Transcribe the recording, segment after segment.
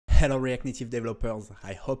Hello React Native developers,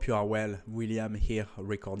 I hope you are well. William here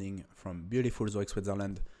recording from beautiful Zurich,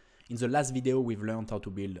 Switzerland. In the last video we've learned how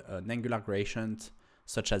to build an Angular gradient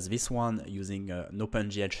such as this one using an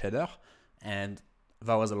OpenGL shader, and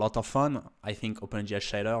that was a lot of fun. I think OpenGL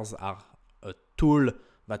shaders are a tool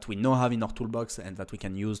that we now have in our toolbox and that we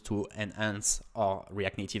can use to enhance our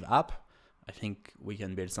React Native app. I think we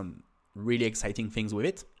can build some really exciting things with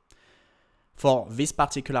it. For this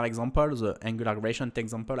particular example, the Angular gradient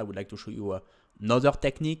example, I would like to show you another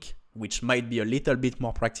technique which might be a little bit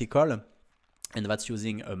more practical, and that's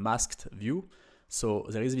using a masked view. So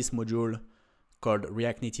there is this module called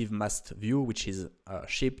React Native Masked View, which is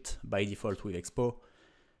shipped by default with Expo.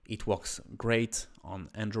 It works great on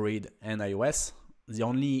Android and iOS. The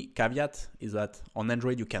only caveat is that on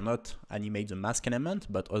Android you cannot animate the mask element,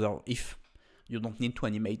 but if you don't need to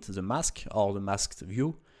animate the mask or the masked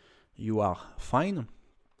view, you are fine.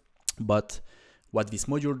 But what this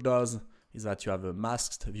module does is that you have a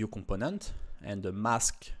masked view component and a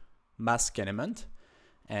mask element,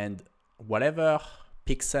 and whatever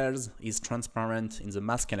pixels is transparent in the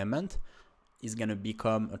mask element is going to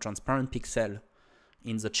become a transparent pixel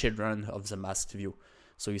in the children of the masked view.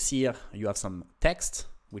 So you see here you have some text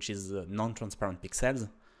which is non-transparent pixels,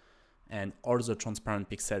 and all the transparent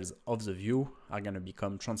pixels of the view are going to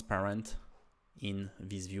become transparent in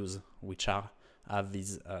these views, which have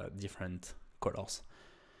these different colors.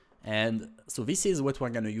 And so this is what we're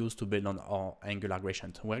going to use to build on our Angular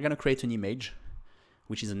gradient. We're going to create an image,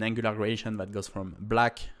 which is an Angular gradient that goes from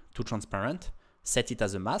black to transparent, set it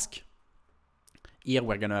as a mask. Here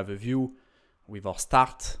we're going to have a view with our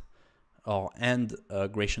start or end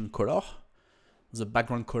gradient color. The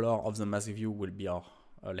background color of the mask view will be our,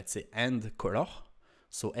 let's say, end color.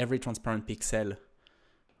 So every transparent pixel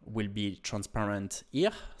will be transparent here.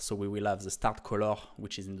 So we will have the start color,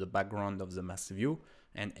 which is in the background of the mask view,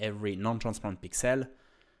 and every non-transparent pixel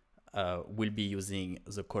will be using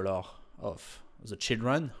the color of the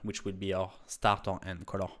children, which will be our start or end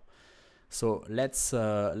color. So let's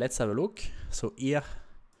have a look. So here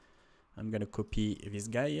I'm gonna copy this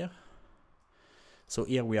guy here. So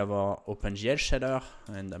here we have our OpenGL shader,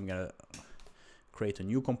 and I'm gonna create a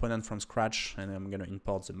new component from scratch, and I'm gonna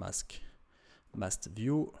import the masked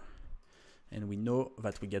view, and we know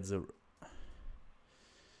that we get the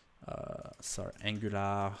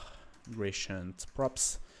Angular gradient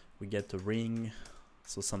props. We get a ring,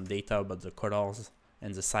 so some data about the colors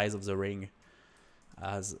and the size of the ring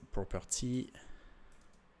as property.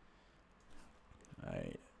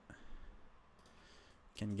 I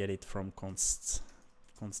can get it from constants,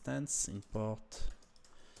 import.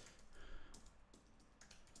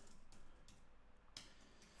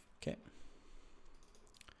 Okay.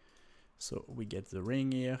 So we get the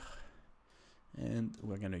ring here, and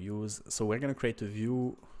we're going to create a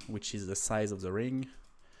view which is the size of the ring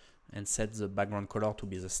and set the background color to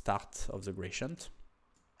be the start of the gradient.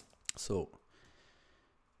 So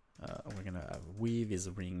we're going to have width is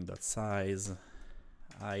ring.size,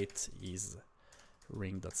 height is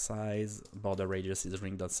ring.size, border radius is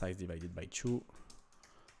ring.size divided by 2,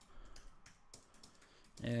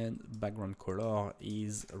 and background color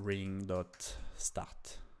is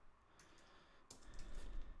ring.start.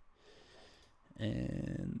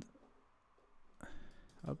 And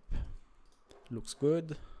up, looks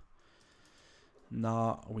good.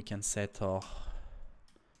 Now we can set our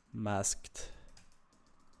masked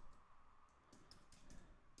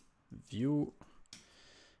view,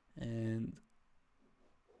 and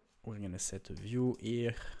we're gonna set a view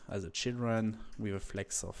here as a children with a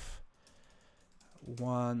flex of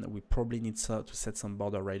 1. We probably need to set some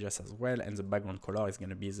border radius as well, and the background color is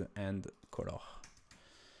gonna be the end color.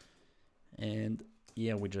 And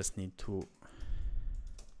here we just need to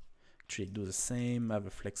actually do the same, have a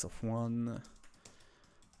flex of 1,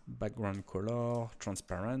 background color,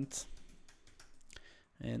 transparent,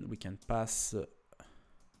 and we can pass the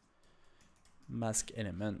mask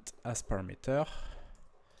element as parameter.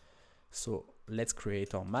 So let's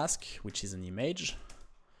create our mask, which is an image.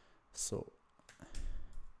 So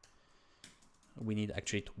we need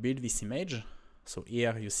actually to build this image. So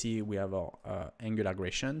here you see we have our Angular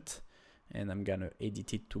gradient, and I'm gonna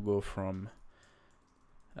edit it to go from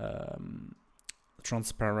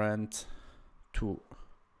transparent to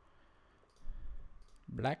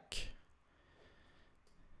black.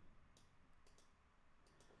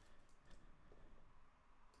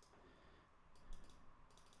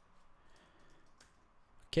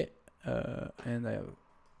 Okay, and I have,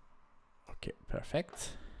 okay,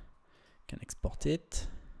 perfect. Can export it.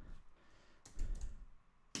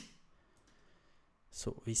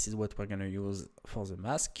 So this is what we're going to use for the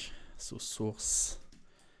mask. So source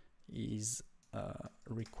is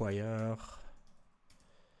require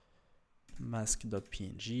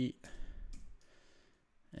mask.png,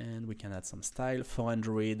 and we can add some style. For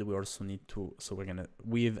Android, we also need to, so we're gonna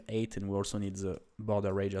with 8, and we also need the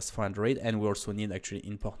border radius for Android, and we also need, actually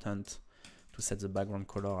important, to set the background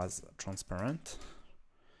color as transparent.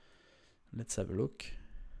 Let's have a look.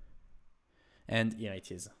 And here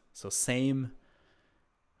it is. So same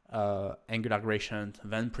Angular gradient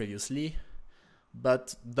than previously,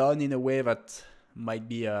 but done in a way that might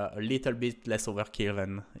be a little bit less overkill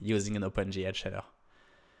than using an OpenGL shader.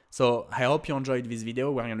 So I hope you enjoyed this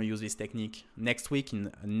video. We're going to use this technique next week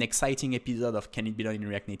in an exciting episode of Can It Be Done in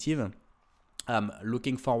React Native. I'm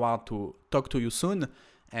looking forward to talk to you soon.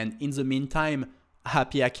 And in the meantime,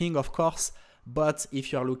 happy hacking, of course. But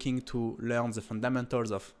if you're looking to learn the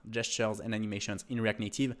fundamentals of gestures and animations in React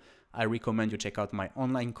Native, I recommend you check out my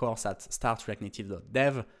online course at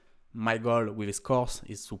startreactnative.dev. My goal with this course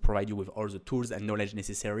is to provide you with all the tools and knowledge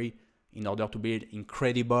necessary in order to build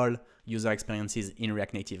incredible user experiences in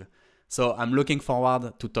React Native. So I'm looking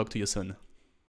forward to talk to you soon.